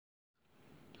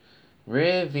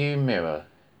Rear view mirror.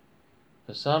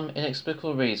 For some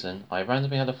inexplicable reason, I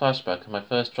randomly had a flashback of my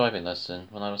first driving lesson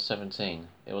when I was 17.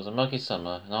 It was a muggy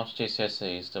summer, and after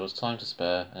GCSEs, there was time to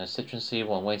spare and a Citroen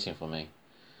C1 waiting for me.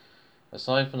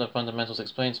 Aside from the fundamentals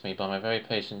explained to me by my very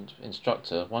patient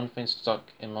instructor, one thing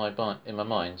stuck in my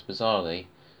mind, bizarrely,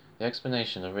 the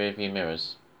explanation of rear view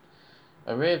mirrors.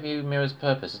 A rear view mirror's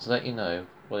purpose is to let you know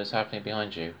what is happening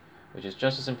behind you, which is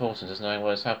just as important as knowing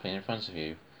what is happening in front of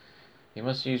you. You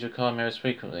must use your car mirrors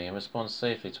frequently and respond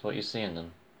safely to what you see in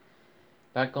them.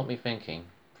 That got me thinking,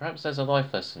 perhaps there's a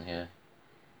life lesson here.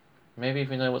 Maybe if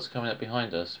we know what's coming up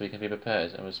behind us, we can be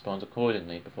prepared and respond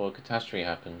accordingly before a catastrophe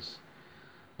happens.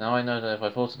 Now I know that if I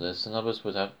thought of this, then others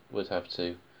would have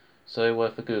too. So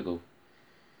worth a Google.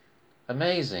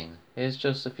 Amazing! Here's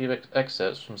just a few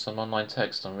excerpts from some online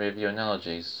text on rear view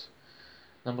analogies.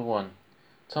 Number 1.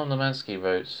 Tom Lemansky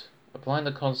wrote, applying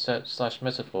the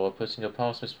concept/metaphor of putting your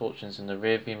past misfortunes in the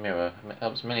rear view mirror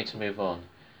helps many to move on.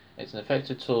 It's an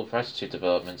effective tool for attitude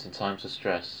development in times of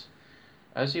stress.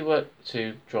 As you work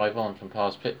to drive on from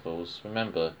past pitfalls,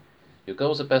 remember, your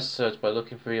goals are best served by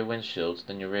looking through your windshield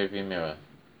than your rear view mirror.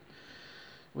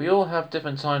 We all have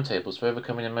different timetables for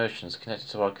overcoming emotions connected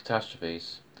to our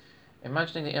catastrophes.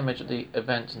 Imagining the image of the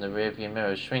event in the rear view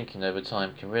mirror shrinking over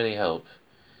time can really help.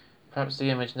 Perhaps the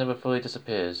image never fully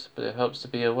disappears, but it helps to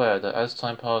be aware that as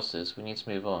time passes, we need to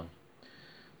move on.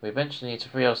 We eventually need to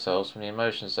free ourselves from the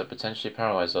emotions that potentially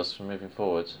paralyze us from moving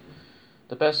forward.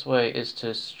 The best way is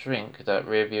to shrink that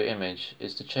rear view image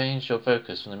is to change your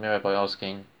focus from the mirror by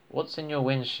asking, what's in your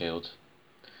windshield?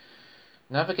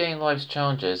 Navigating life's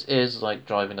challenges is like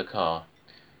driving a car.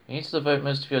 You need to devote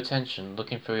most of your attention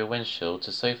looking through your windshield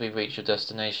to safely reach your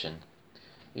destination.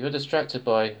 If you're distracted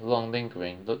by long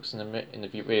lingering looks in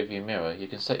the rear view mirror, you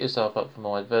can set yourself up for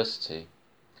more adversity.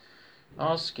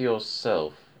 Ask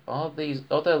yourself, are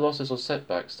there losses or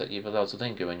setbacks that you've allowed to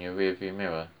linger in your rear view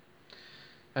mirror?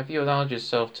 Have you allowed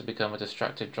yourself to become a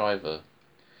distracted driver?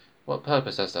 What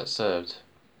purpose has that served?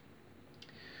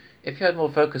 If you had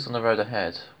more focus on the road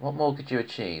ahead, what more could you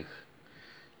achieve?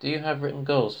 Do you have written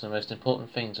goals for the most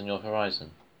important things on your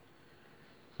horizon?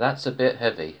 That's a bit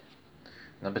heavy.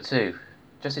 Number 2.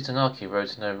 Jesse Tanaka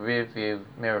wrote in a rear view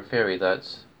mirror theory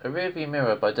that a rear view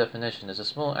mirror by definition is a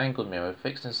small angled mirror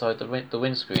fixed inside the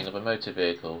windscreen of a motor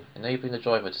vehicle, enabling the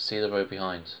driver to see the road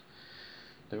behind.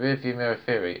 The rear view mirror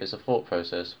theory is a thought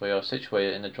process where you are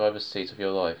situated in the driver's seat of your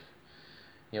life.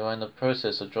 You are in the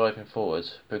process of driving forward,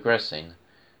 progressing,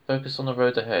 focused on the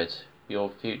road ahead, your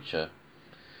future,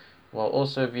 while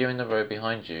also viewing the road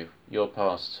behind you, your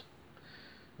past.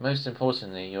 Most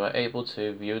importantly, you are able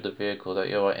to view the vehicle that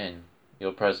you are in,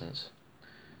 your present.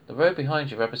 The road behind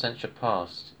you represents your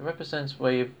past. It represents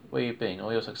where you've been,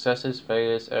 all your successes,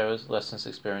 failures, errors, lessons,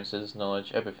 experiences,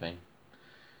 knowledge, everything.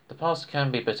 The past can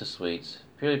be bittersweet,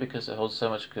 purely because it holds so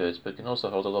much good, but can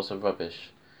also hold a lot of rubbish.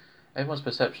 Everyone's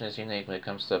perception is unique when it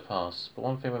comes to their past, but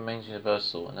one thing remains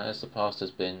universal, and that is the past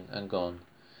has been and gone.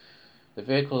 The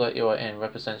vehicle that you are in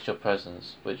represents your present,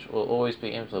 which will always be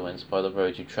influenced by the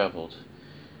road you travelled.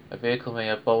 A vehicle may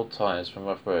have bald tyres from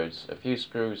rough roads, a few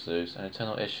screws loose, and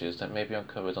internal issues that may be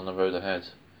uncovered on the road ahead.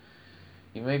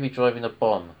 You may be driving a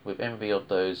bomb with envy of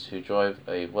those who drive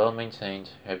a well-maintained,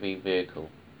 heavy vehicle.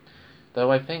 Though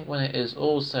I think when it is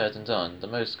all said and done, the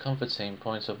most comforting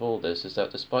point of all this is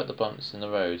that despite the bumps in the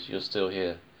road, you're still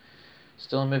here.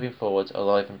 Still moving forward,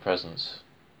 alive and present.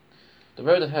 The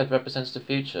road ahead represents the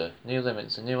future, new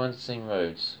limits and new unseen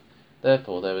roads.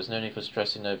 Therefore, there is no need for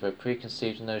stressing over a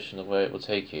preconceived notion of where it will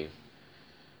take you.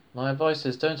 My advice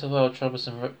is don't allow a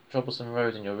troublesome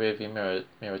road in your rearview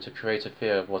mirror to create a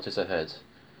fear of what is ahead.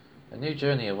 A new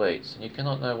journey awaits, and you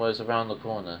cannot know what is around the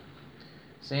corner.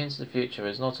 Seeing into the future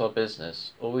is not our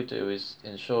business. All we do is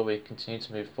ensure we continue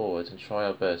to move forward and try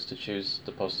our best to choose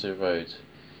the positive road.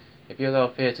 If you allow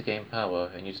fear to gain power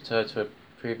and you deter to a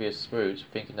previous route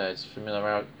thinking that its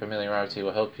familiarity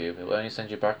will help you, it will only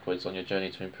send you backwards on your journey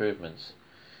to improvement.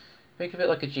 Think of it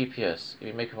like a GPS. If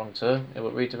you make a wrong turn, it will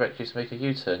redirect you to make a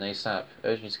U-turn ASAP,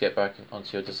 urging you to get back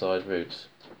onto your desired route.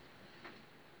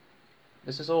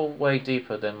 This is all way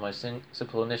deeper than my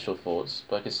simple initial thoughts,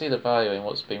 but I can see the value in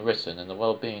what's being written and the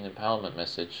well-being empowerment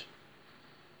message.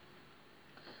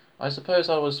 I suppose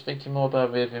I was thinking more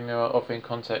about rearview mirror offering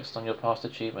context on your past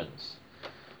achievements.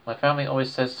 My family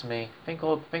always says to me, think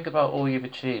about all you've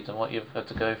achieved and what you've had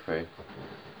to go through.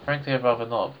 Frankly, I'd rather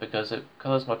not, because it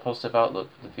colours my positive outlook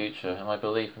for the future and my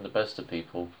belief in the best of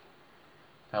people.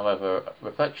 However,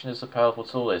 reflection is a powerful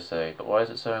tool, they say, but why is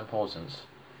it so important?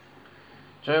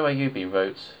 Joe Ayubi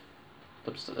wrote,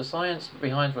 the science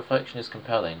behind reflection is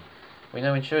compelling. We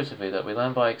know intuitively that we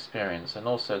learn by experience and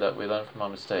also that we learn from our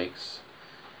mistakes.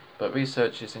 but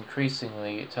research is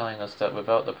increasingly telling us that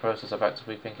without the process of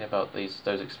actively thinking about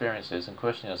those experiences and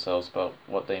questioning ourselves about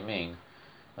what they mean,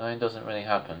 learning doesn't really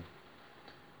happen.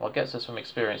 What gets us from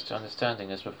experience to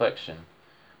understanding is reflection.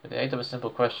 With the aid of a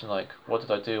simple question like, what did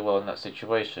I do well in that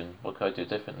situation, what could I do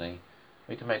differently,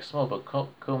 we can make small but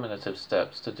cumulative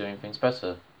steps to doing things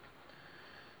better.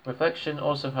 Reflection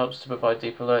also helps to provide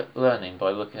deeper learning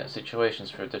by looking at situations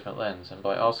through a different lens and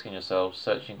by asking yourself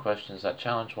searching questions that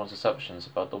challenge one's assumptions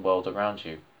about the world around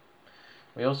you.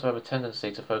 We also have a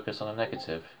tendency to focus on the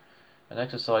negative. An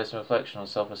exercise in reflection on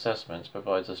self-assessment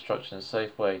provides a structured and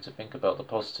safe way to think about the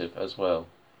positive as well.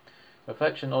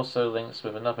 Reflection also links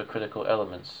with another critical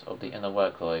element of the inner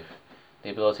work life,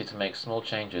 the ability to make small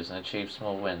changes and achieve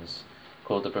small wins,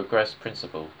 called the progress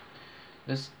principle.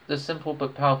 This simple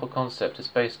but powerful concept is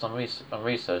based on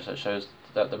research that shows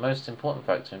that the most important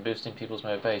factor in boosting people's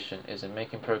motivation is in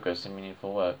making progress in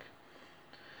meaningful work.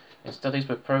 In studies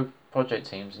with project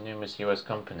teams in numerous US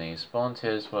companies,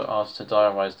 volunteers were asked to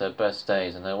diarize their best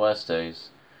days and their worst days.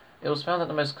 It was found that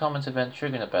the most common event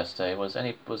triggering a best day was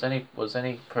any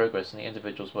progress in the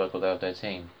individual's work or that of their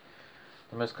team.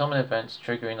 The most common event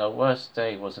triggering a worst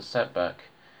day was a setback.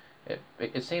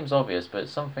 It seems obvious, but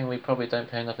it's something we probably don't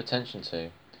pay enough attention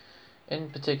to. In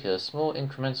particular, small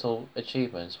incremental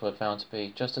achievements were found to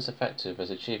be just as effective as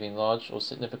achieving large or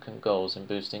significant goals in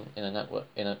boosting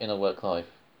inner work life.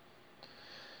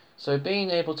 So being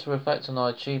able to reflect on our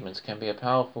achievements can be a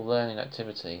powerful learning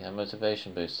activity and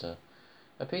motivation booster.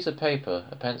 A piece of paper,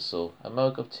 a pencil, a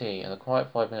mug of tea, and a quiet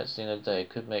 5 minutes at the end of the day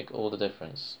could make all the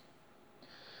difference.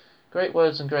 Great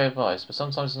words and great advice, but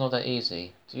sometimes it's not that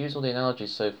easy. To use all the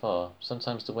analogies so far,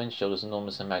 sometimes the windshield is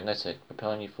enormous and magnetic,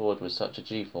 propelling you forward with such a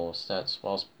G-force that,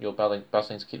 whilst you're battling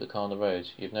to keep the car on the road,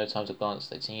 you have no time to glance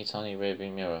at the teeny tiny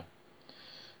rearview mirror.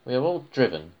 We are all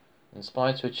driven,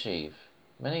 inspired to achieve.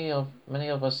 Many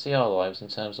of us see our lives in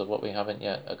terms of what we haven't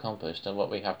yet accomplished and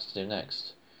what we have to do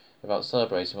next, without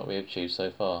celebrating what we have achieved so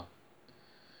far.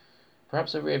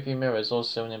 Perhaps a rearview mirror is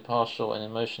also an impartial and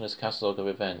emotionless catalogue of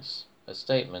events, a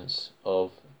statement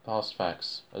of past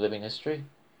facts, a living history.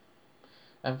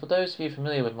 And for those of you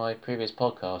familiar with my previous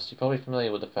podcast, you're probably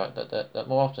familiar with the fact that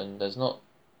more often there's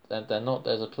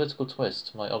a political twist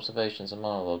to my observations and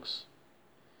monologues.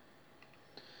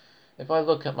 If I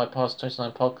look at my past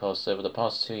 29 podcasts over the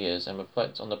past 2 years and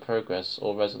reflect on the progress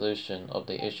or resolution of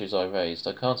the issues I raised,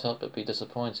 I can't help but be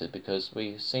disappointed because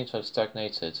we seem to have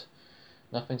stagnated.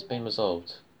 Nothing's been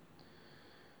resolved.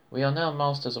 We are now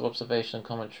masters of observation and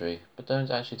commentary, but don't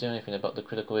actually do anything about the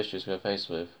critical issues we are faced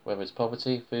with, whether it's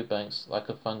poverty, food banks, lack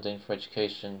of funding for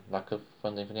education, lack of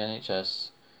funding for the NHS,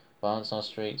 violence on our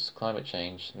streets, climate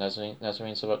change, Nazarene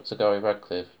Zaghari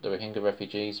Ratcliffe, the Rohingya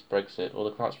refugees, Brexit, or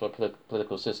the collapse of our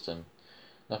political system.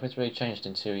 Nothing's really changed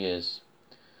in 2 years.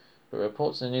 But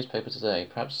reports in the newspaper today,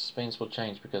 perhaps things will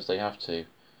change because they have to.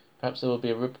 Perhaps there will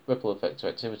be a ripple effect of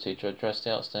activity to address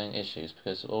the outstanding issues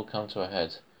because it will all come to a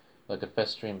head, like a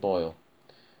festering boil.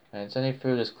 And it's only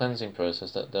through this cleansing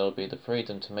process that there will be the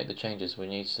freedom to make the changes we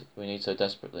need so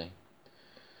desperately.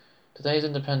 Today's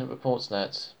Independent reports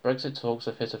that Brexit talks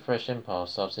have hit a fresh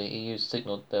impasse after the EU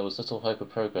signalled there was little hope of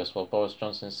progress while Boris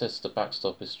Johnson insists the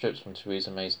backstop is stripped from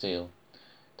Theresa May's deal.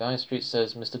 Downing Street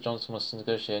says Mr Johnson wants to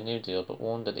negotiate a new deal but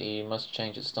warned that the EU must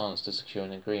change its stance to secure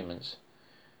an agreement.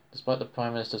 Despite the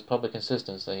Prime Minister's public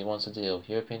insistence that he wants a deal,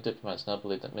 European diplomats now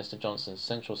believe that Mr Johnson's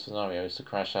central scenario is to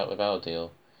crash out without a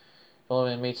deal.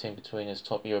 Following a meeting between his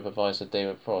top Europe advisor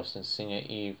David Frost and senior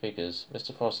EU figures,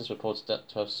 Mr Frost is reported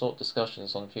to have sought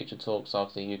discussions on future talks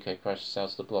after the UK crashes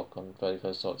out of the bloc on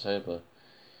 31st October,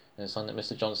 and a sign that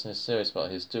Mr Johnson is serious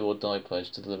about his do-or-die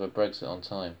pledge to deliver Brexit on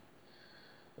time.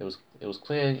 It was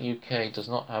clear the UK does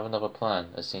not have another plan,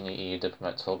 a senior EU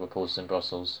diplomat told reporters in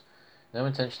Brussels. No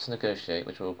intention to negotiate,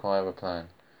 which will require a plan.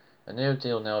 A no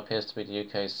deal now appears to be the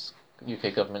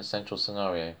UK government's central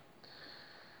scenario.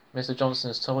 Mr Johnson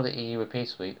has told the EU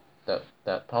repeatedly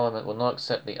that Parliament will not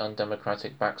accept the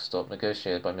undemocratic backstop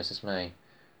negotiated by Mrs May,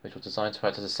 which was designed to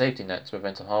act as a safety net to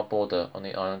prevent a hard border on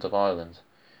the island of Ireland.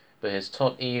 But his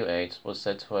top EU aide was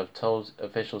said to have told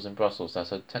officials in Brussels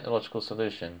that a technological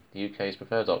solution, the UK's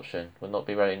preferred option, would not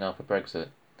be ready now for Brexit.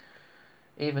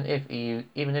 Even if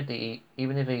the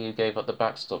EU gave up the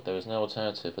backstop, there is no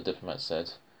alternative, the diplomat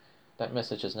said. That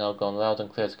message has now gone loud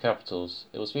and clear to capitals.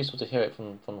 It was useful to hear it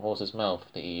from the horse's mouth,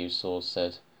 the EU source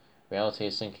said. Reality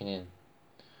is sinking in.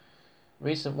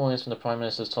 Recent warnings from the Prime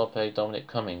Minister's top aide Dominic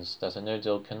Cummings that a no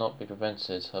deal cannot be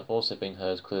prevented have also been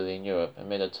heard clearly in Europe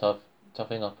amid a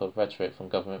toughing up of rhetoric from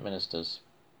government ministers.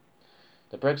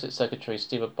 The Brexit Secretary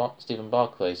Stephen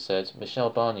Barclay said Michel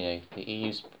Barnier, the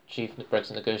EU's chief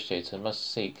Brexit negotiator,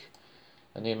 must seek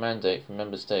a new mandate from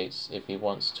member states if he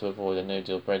wants to avoid a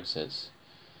no-deal Brexit.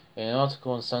 In an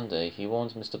article on Sunday, he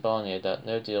warned Mr Barnier that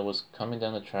no deal was coming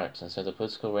down the tracks and said the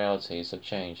political realities have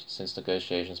changed since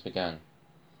negotiations began.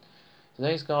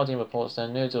 Today's Guardian reports that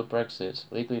a no-deal Brexit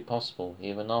legally possible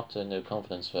even after a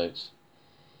no-confidence vote.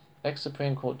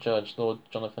 Ex-Supreme Court Judge Lord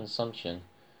Jonathan Sumption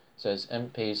says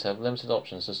MPs have limited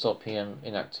options to stop PM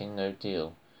enacting no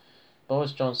deal.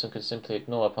 Boris Johnson could simply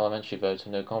ignore a parliamentary vote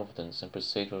of no confidence and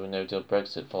proceed with a no-deal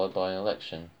Brexit followed by an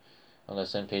election,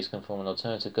 unless MPs can form an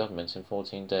alternative government in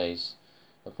 14 days,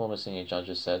 a former senior judge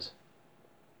has said.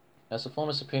 As a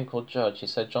former Supreme Court judge, he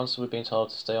said Johnson would be entitled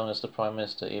to stay on as the Prime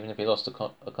Minister even if he lost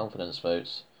a confidence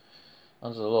vote.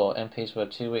 Under the law, MPs would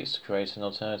have 2 weeks to create an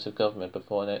alternative government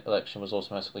before an election was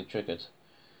automatically triggered.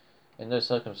 In those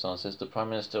circumstances, the Prime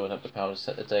Minister would have the power to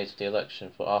set the date of the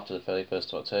election for after the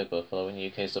 31st of October, following the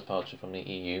UK's departure from the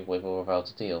EU with or without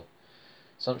a deal.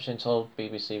 Sumption told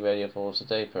BBC Radio 4's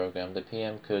Today programme the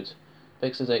PM could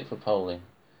fix a date for polling.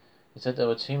 He said there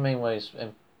were two main ways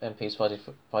MPs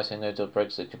fighting a no-deal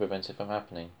Brexit could prevent it from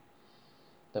happening.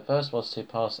 The first was to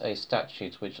pass a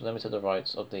statute which limited the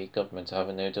rights of the government to have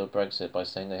a no-deal Brexit by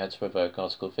saying they had to revoke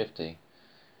Article 50.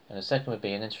 And the second would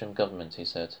be an interim government, he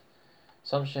said.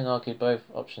 Sumption argued both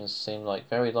options seemed like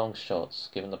very long shots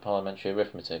given the parliamentary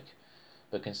arithmetic,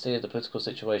 but conceded the political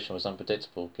situation was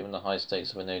unpredictable given the high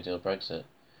stakes of a no-deal Brexit.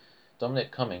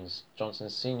 Dominic Cummings,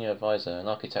 Johnson's senior advisor and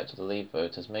architect of the Leave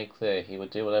vote, has made clear he would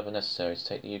do whatever necessary to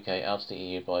take the UK out of the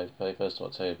EU by 31st of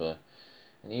October,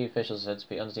 and EU officials are said to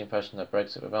be under the impression that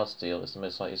Brexit without a deal is the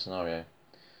most likely scenario.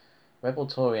 Rebel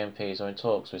Tory MPs are in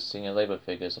talks with senior Labour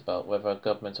figures about whether a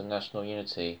government of national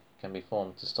unity can be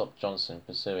formed to stop Johnson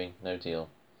pursuing no deal.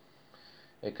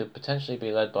 It could potentially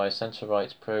be led by a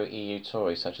centre-right pro-EU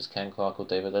Tory such as Ken Clarke or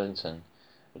David Lidington,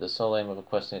 with the sole aim of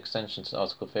requesting extension to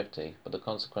Article 50, but the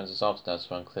consequences after that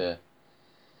are unclear.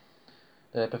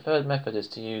 Their preferred method is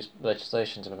to use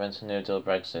legislation to prevent a no-deal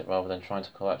Brexit rather than trying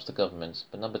to collapse the government,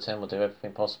 but Number 10 will do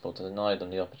everything possible to deny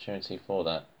them the opportunity for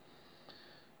that.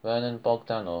 Vernon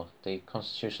Bogdanor, the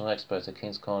constitutional expert at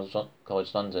King's College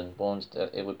London, warned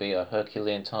that it would be a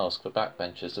Herculean task for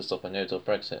backbenchers to stop a no-deal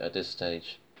Brexit at this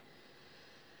stage.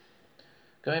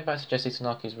 Going back to Jesse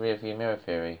Tanaki's rear-view mirror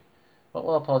theory, what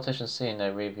will our politicians see in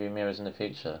their rear-view mirrors in the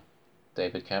future?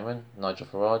 David Cameron, Nigel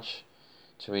Farage,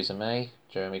 Theresa May,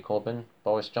 Jeremy Corbyn,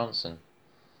 Boris Johnson.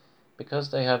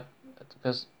 Because they have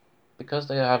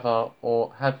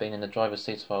or have been in the driver's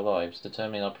seat of our lives,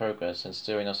 determining our progress and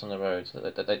steering us on the road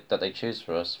that they choose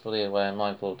for us, fully aware and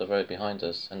mindful of the road behind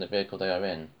us and the vehicle they are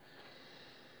in.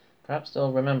 Perhaps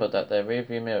they'll remember that their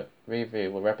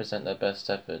rear-view will represent their best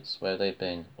efforts, where they've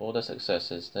been, all their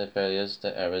successes, their failures,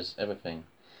 their errors, everything.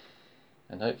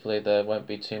 And hopefully there won't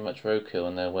be too much roadkill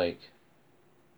in their wake.